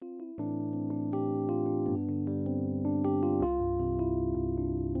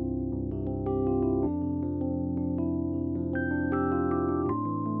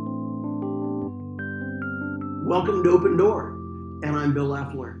Welcome to Open Door, and I'm Bill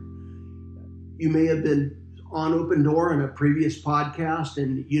Effler. You may have been on Open Door in a previous podcast,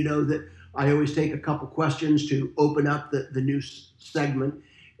 and you know that I always take a couple questions to open up the new segment,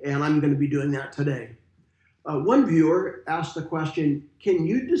 and I'm going to be doing that today. One viewer asked the question, can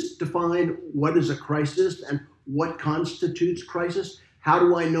you just define what is a crisis and what constitutes crisis? How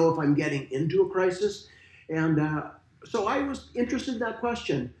do I know if I'm getting into a crisis? And so I was interested in that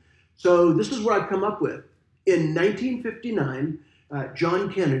question. So this is what I've come up with. In 1959,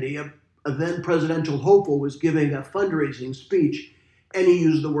 John Kennedy, a then presidential hopeful, was giving a fundraising speech, and he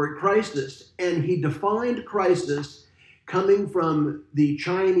used the word crisis. And he defined crisis coming from the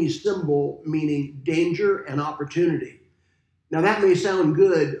Chinese symbol meaning danger and opportunity. Now that may sound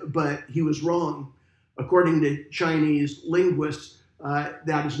good, but he was wrong. According to Chinese linguists,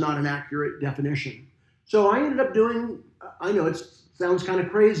 that is not an accurate definition. So I ended up I know it sounds kind of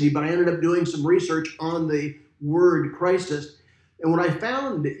crazy, but I ended up doing some research on the word crisis. And what I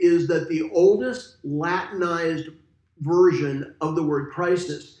found is that the oldest Latinized version of the word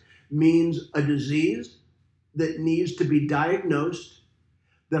crisis means a disease that needs to be diagnosed,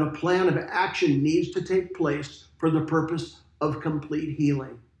 that a plan of action needs to take place for the purpose of complete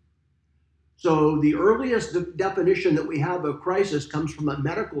healing. So the earliest definition that we have of crisis comes from a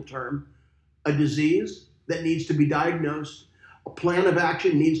medical term, a disease that needs to be diagnosed, a plan of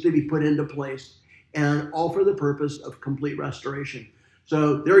action needs to be put into place, and all for the purpose of complete restoration.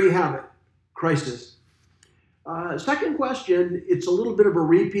 So there you have it, crisis. Second question, it's a little bit of a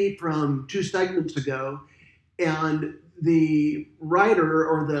repeat from 2 segments ago, and the writer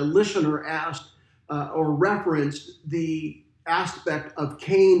or the listener asked or referenced the aspect of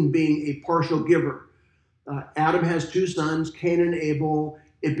Cain being a partial giver. Adam has 2 sons, Cain and Abel.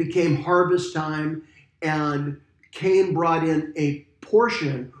 It became harvest time, and Cain brought in a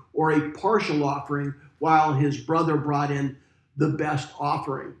portion or a partial offering while his brother brought in the best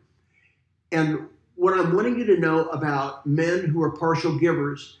offering. And what I'm wanting you to know about men who are partial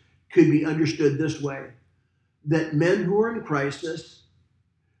givers could be understood this way, that men who are in crisis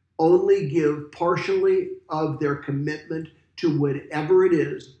only give partially of their commitment to whatever it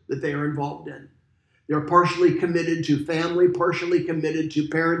is that they are involved in. They're partially committed to family, partially committed to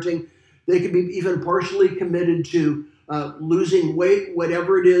parenting. They could be even partially committed to losing weight,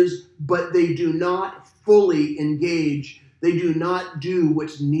 whatever it is, but they do not fully engage. They do not do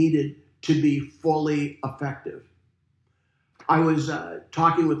what's needed to be fully effective. I was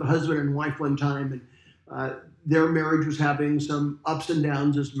talking with a husband and wife one time, and their marriage was having some ups and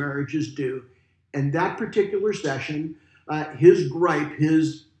downs as marriages do. And that particular session, his gripe,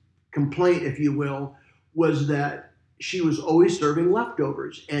 his complaint, if you will, was that she was always serving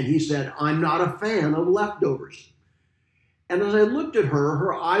leftovers. And he said, I'm not a fan of leftovers. And as I looked at her,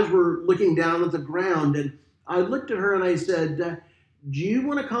 her eyes were looking down at the ground. And I looked at her and I said, do you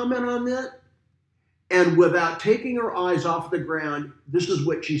want to comment on that? And without taking her eyes off the ground, this is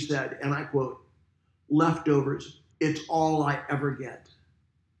what she said, and I quote, leftovers, it's all I ever get.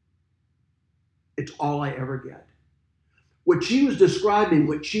 It's all I ever get. What she was describing,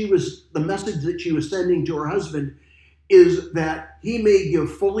 the message that she was sending to her husband is that he may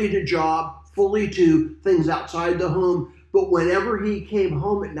give fully to job, fully to things outside the home, but whenever he came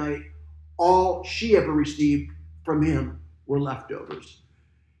home at night, all she ever received from him were leftovers.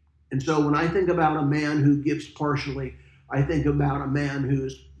 And so when I think about a man who gives partially, I think about a man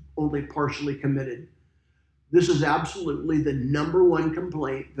who's only partially committed. This is absolutely the number one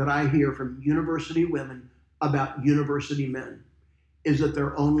complaint that I hear from university women about university men, is that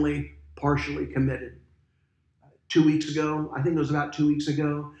they're only partially committed. 2 weeks ago, I think it was about 2 weeks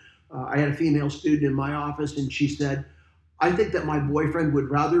ago, I had a female student in my office, and she said, I think that my boyfriend would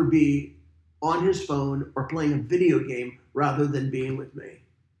rather be on his phone or playing a video game rather than being with me.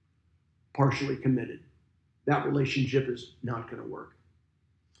 Partially committed. That relationship is not going to work.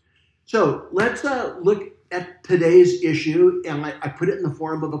 So let's look at today's issue, and I put it in the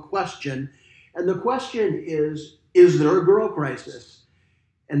form of a question. And the question is there a girl crisis?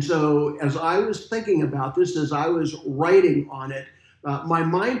 And so as I was thinking about this, as I was writing on it, my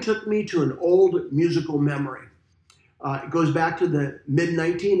mind took me to an old musical memory. It goes back to the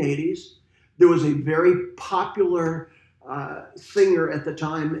mid-1980s. There was a very popular singer at the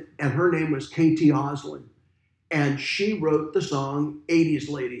time, and her name was Katie Oslin. And she wrote the song 80s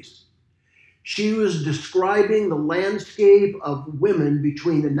Ladies. She was describing the landscape of women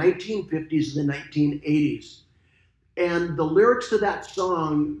between the 1950s and the 1980s. And the lyrics to that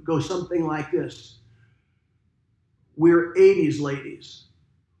song go something like this. We're 80s ladies.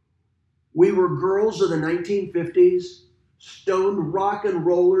 We were girls of the 1950s, stoned rock and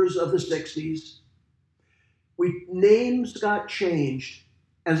rollers of the 60s. Names got changed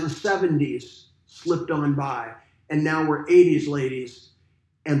as the 70s slipped on by, and now we're 80s ladies,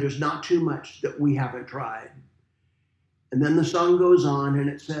 and there's not too much that we haven't tried. And then the song goes on and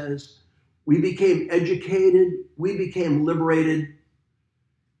it says, we became educated, we became liberated,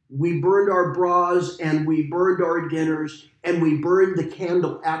 we burned our bras and we burned our dinners and we burned the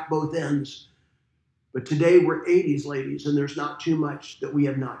candle at both ends. But today we're 80s ladies and there's not too much that we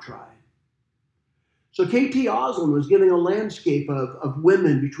have not tried. So K.T. Oslin was giving a landscape of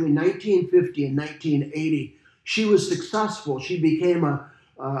women between 1950 and 1980. She was successful. She became a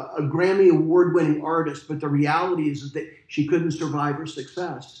Grammy award-winning artist, but the reality is that she couldn't survive her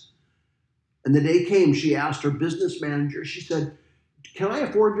success. And the day came, she asked her business manager, she said, can I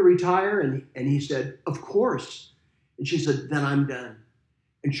afford to retire? And he said, of course. And she said, then I'm done.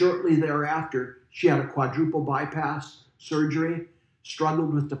 And shortly thereafter, she had a quadruple bypass surgery,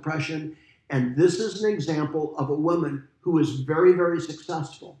 struggled with depression. And this is an example of a woman who was very, very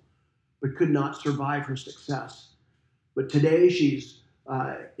successful, but could not survive her success. But today she's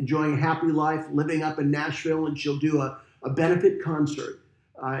enjoying a happy life, living up in Nashville, and she'll do a benefit concert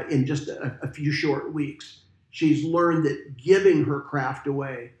in just a few short weeks. She's learned that giving her craft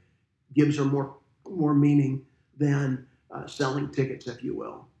away gives her more meaning than selling tickets, if you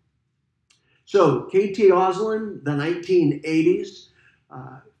will. So K.T. Oslin, the 1980s,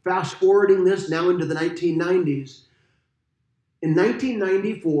 fast forwarding this now into the 1990s. In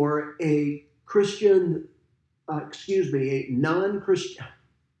 1994, a non-Christian,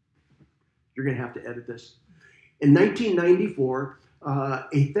 you're going to have to edit this. In 1994,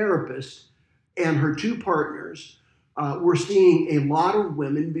 a therapist and her two partners were seeing a lot of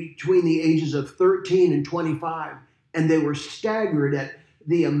women between the ages of 13 and 25, and they were staggered at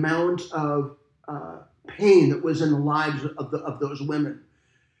the amount of pain that was in the lives of those women.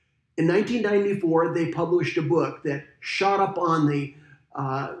 In 1994, they published a book that shot up on the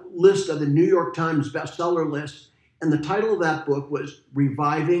list of the New York Times bestseller list, and the title of that book was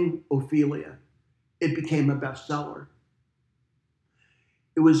Reviving Ophelia. It became a bestseller.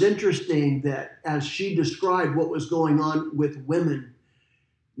 It was interesting that as she described what was going on with women,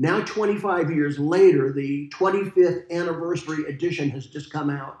 now 25 years later, the 25th anniversary edition has just come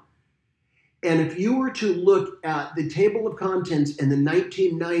out. And if you were to look at the table of contents in the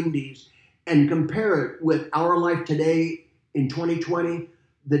 1990s and compare it with our life today in 2020,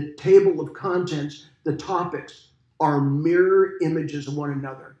 the table of contents, the topics are mirror images of one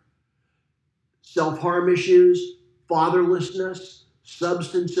another. Self-harm issues, fatherlessness,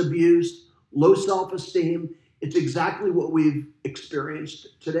 substance abuse, low self-esteem. It's exactly what we've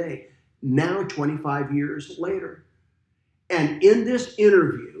experienced today, now 25 years later. And in this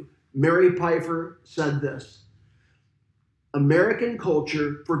interview, Mary Pfeiffer said this: American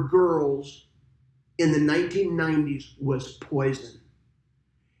culture for girls in the 1990s was poison.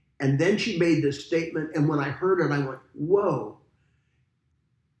 And then she made this statement, and when I heard it, I went, whoa.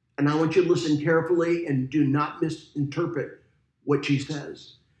 And I want you to listen carefully and do not misinterpret what she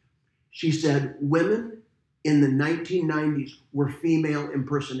says. She said, women in the 1990s were female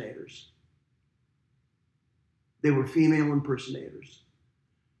impersonators. They were female impersonators.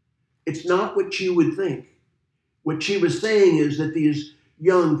 It's not what you would think. What she was saying is that these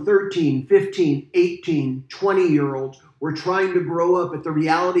young 13, 15, 18, 20-year-olds were trying to grow up, but the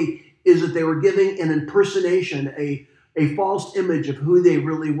reality is that they were giving an impersonation, a false image of who they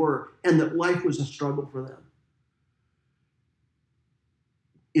really were, and that life was a struggle for them.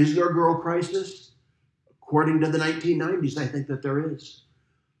 Is there a girl crisis? According to the 1990s, I think that there is.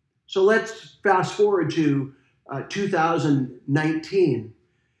 So let's fast forward to 2019.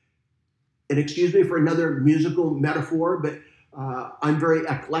 And excuse me for another musical metaphor, but I'm very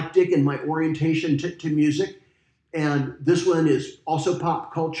eclectic in my orientation to music. And this one is also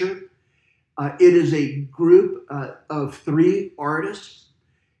pop culture. It is a group of 3 artists,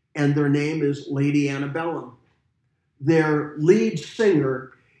 and their name is Lady Antebellum. Their lead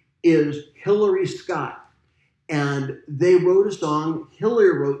singer is Hillary Scott, and they wrote a song.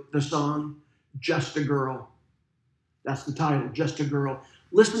 Hillary wrote the song, Just a Girl. That's the title, Just a Girl.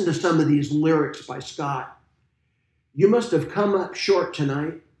 Listen to some of these lyrics by Scott. You must have come up short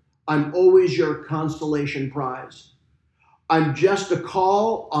tonight. I'm always your consolation prize. I'm just a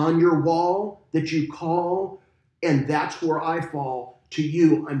call on your wall that you call, and that's where I fall. To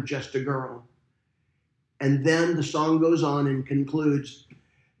you, I'm just a girl. And then the song goes on and concludes,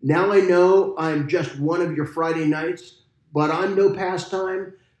 now I know I'm just one of your Friday nights, but I'm no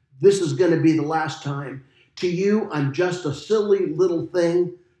pastime. This is going to be the last time. To you, I'm just a silly little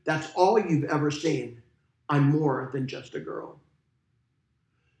thing. That's all you've ever seen. I'm more than just a girl.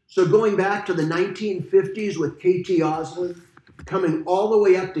 So going back to the 1950s with K.T. Oslin, coming all the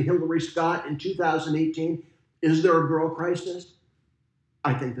way up to Hillary Scott in 2018, is there a girl crisis?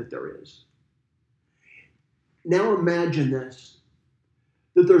 I think that there is. Now imagine this,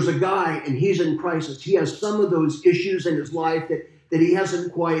 that there's a guy and he's in crisis. He has some of those issues in his life that he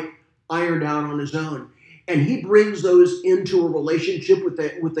hasn't quite ironed out on his own. And he brings those into a relationship with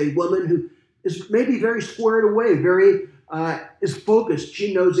a woman who is maybe very squared away, very is focused.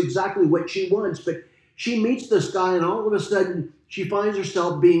 She knows exactly what she wants, but she meets this guy and all of a sudden she finds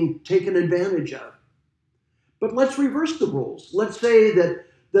herself being taken advantage of. But let's reverse the roles. Let's say that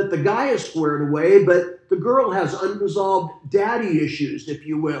the guy is squared away, but the girl has unresolved daddy issues, if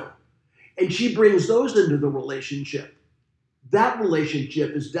you will. And she brings those into the relationship. That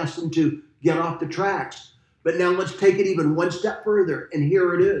relationship is destined to get off the tracks. But now let's take it even one step further, and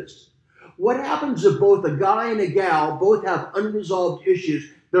here it is. What happens if both a guy and a gal both have unresolved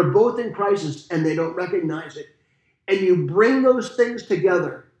issues? They're both in crisis and they don't recognize it. And you bring those things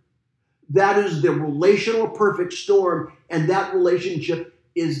together. That is the relational perfect storm, and that relationship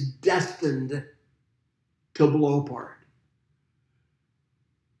is destined to blow apart.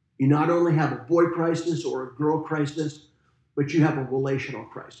 You not only have a boy crisis or a girl crisis, but you have a relational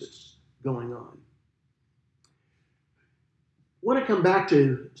crisis going on. I want to come back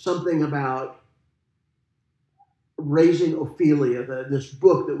to something about Raising Ophelia, this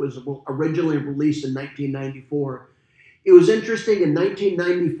book that was originally released in 1994. It was interesting. In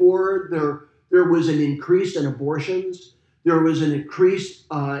 1994, there was an increase in abortions. There was an increase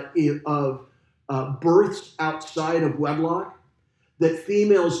of births outside of wedlock, that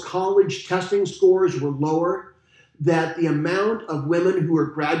females' college testing scores were lower, that the amount of women who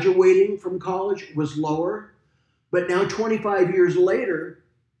were graduating from college was lower. But now, 25 years later,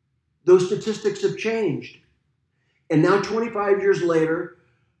 those statistics have changed. And now, 25 years later,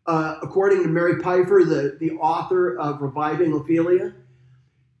 according to Mary Pfeiffer, the author of Reviving Ophelia,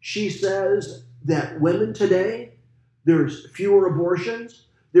 she says that women today, there's fewer abortions,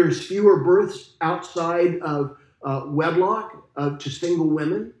 there's fewer births outside of wedlock to single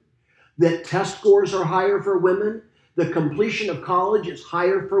women, that test scores are higher for women, the completion of college is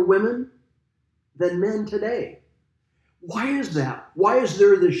higher for women than men today. Why is that? Why is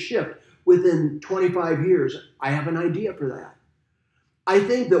there this shift within 25 years? I have an idea for that. I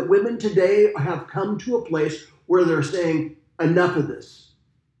think that women today have come to a place where they're saying, enough of this.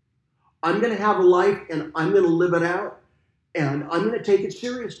 I'm going to have a life and I'm going to live it out and I'm going to take it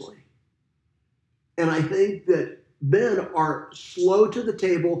seriously. And I think that men are slow to the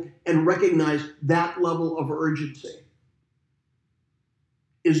table and recognize that level of urgency.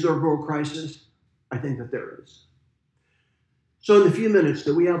 Is there a girl crisis? I think that there is. So in the few minutes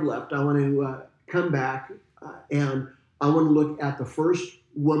that we have left, I want to come back and I want to look at the first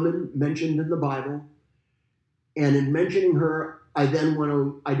woman mentioned in the Bible. And in mentioning her, I then want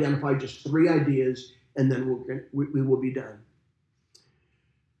to identify just 3 ideas, and then we will be done.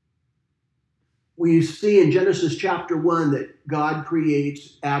 We see in Genesis chapter 1 that God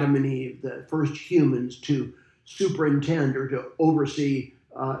creates Adam and Eve, the first humans, to superintend or to oversee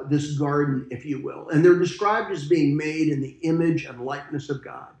this garden, if you will. And they're described as being made in the image and likeness of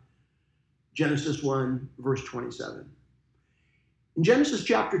God. Genesis 1, verse 27. In Genesis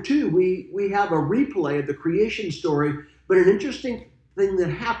chapter 2, we have a replay of the creation story, but an interesting thing that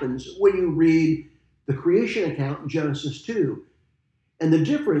happens when you read the creation account in Genesis 2. And the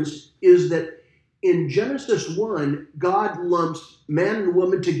difference is that in Genesis 1, God lumps man and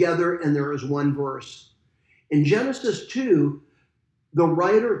woman together and there is one verse. In Genesis 2, the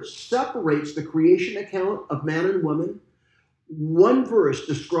writer separates the creation account of man and woman. One verse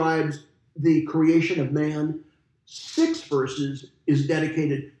describes the creation of man. 6 verses is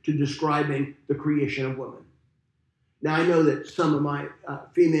dedicated to describing the creation of woman. Now, I know that some of my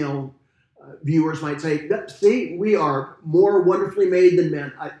female viewers might say, see, we are more wonderfully made than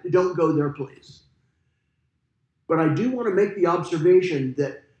men. Don't go there, please. But I do want to make the observation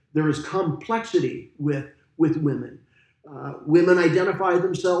that there is complexity with women. Women identify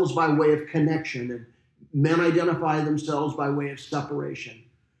themselves by way of connection, and men identify themselves by way of separation.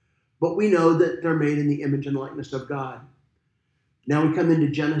 But we know that they're made in the image and likeness of God. Now we come into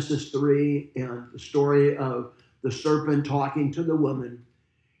Genesis 3 and the story of the serpent talking to the woman.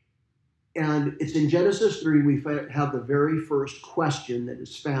 And it's in Genesis 3 we have the very first question that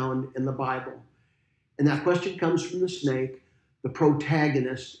is found in the Bible. And that question comes from the snake, the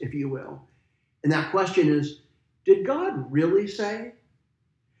protagonist, if you will. And that question is, did God really say?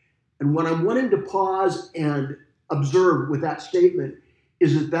 And what I'm wanting to pause and observe with that statement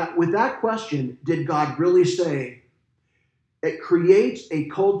is that with that question, did God really say, It creates a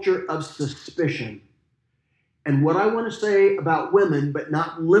culture of suspicion. And what I want to say about women, but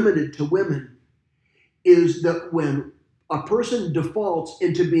not limited to women, is that when a person defaults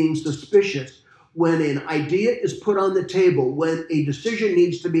into being suspicious, when an idea is put on the table, when a decision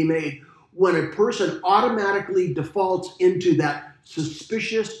needs to be made, when a person automatically defaults into that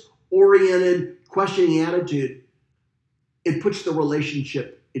suspicious, oriented, questioning attitude, it puts the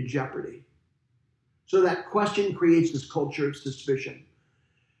relationship in jeopardy. So that question creates this culture of suspicion.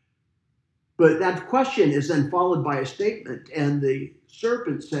 But that question is then followed by a statement, and the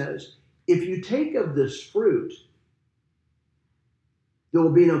serpent says, if you take of this fruit, there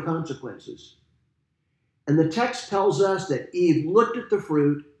will be no consequences. And the text tells us that Eve looked at the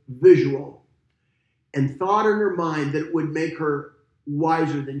fruit, visual, and thought in her mind that it would make her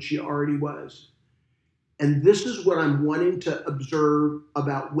wiser than she already was. And this is what I'm wanting to observe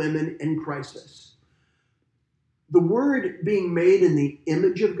about women in crisis. The word being made in the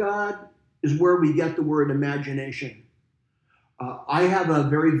image of God is where we get the word imagination. I have a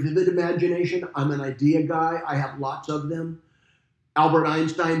very vivid imagination. I'm an idea guy. I have lots of them. Albert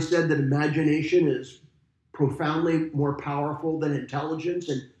Einstein said that imagination is profoundly more powerful than intelligence,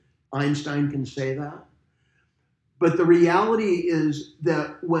 and Einstein can say that. But the reality is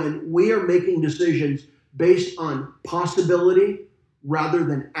that when we are making decisions based on possibility rather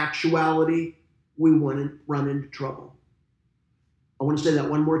than actuality, we want to run into trouble. I want to say that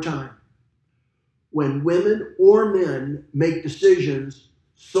one more time. When women or men make decisions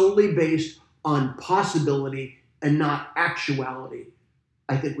solely based on possibility and not actuality,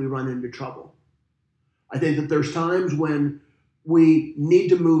 I think we run into trouble. I think that there's times when we need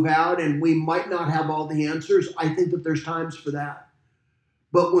to move out and we might not have all the answers. I think that there's times for that.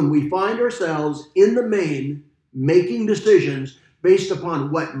 But when we find ourselves in the main making decisions based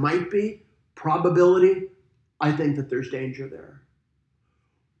upon what might be probability, I think that there's danger there.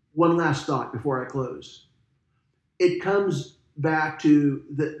 One last thought before I close. It comes back to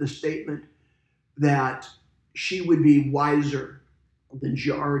the statement that she would be wiser than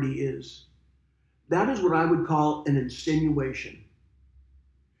she already is. That is what I would call an insinuation.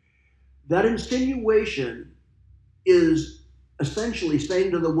 That insinuation is essentially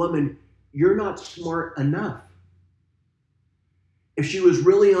saying to the woman, you're not smart enough. If she was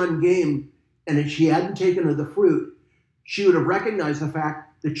really on game and if she hadn't taken of the fruit, she would have recognized the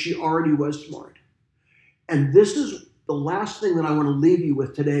fact that she already was smart. And this is the last thing that I want to leave you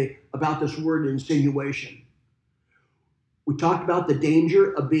with today about this word insinuation. We talked about the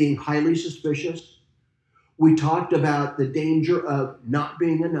danger of being highly suspicious. We talked about the danger of not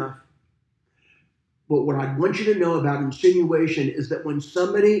being enough. But what I want you to know about insinuation is that when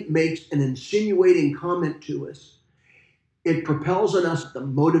somebody makes an insinuating comment to us, it propels in us the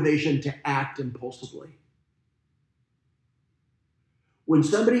motivation to act impulsively. When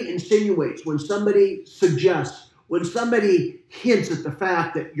somebody insinuates, when somebody suggests, when somebody hints at the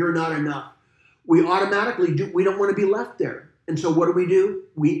fact that you're not enough, we automatically we don't want to be left there. And so what do?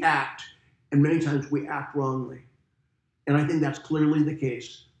 We act. And many times we act wrongly. And I think that's clearly the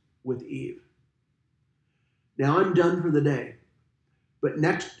case with Eve. Now I'm done for the day. But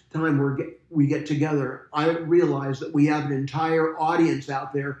next time we get together, I realize that we have an entire audience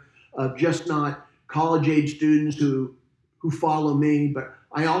out there of just not college-age students who follow me, but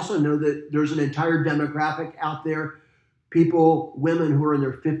I also know that there's an entire demographic out there, people, women who are in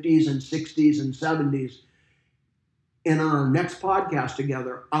their 50s and 60s and 70s. And on our next podcast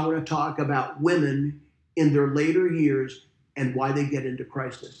together, I want to talk about women in their later years and why they get into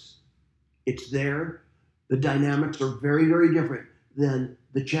crisis. It's there. The dynamics are very, very different than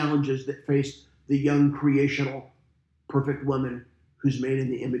the challenges that face the young creational, perfect woman who's made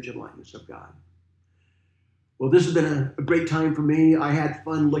in the image and likeness of God. Well, this has been a great time for me. I had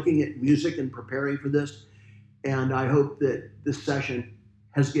fun looking at music and preparing for this, and I hope that this session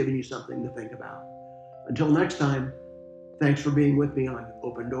has given you something to think about. Until next time, thanks for being with me on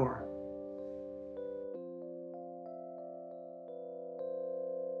Open Door.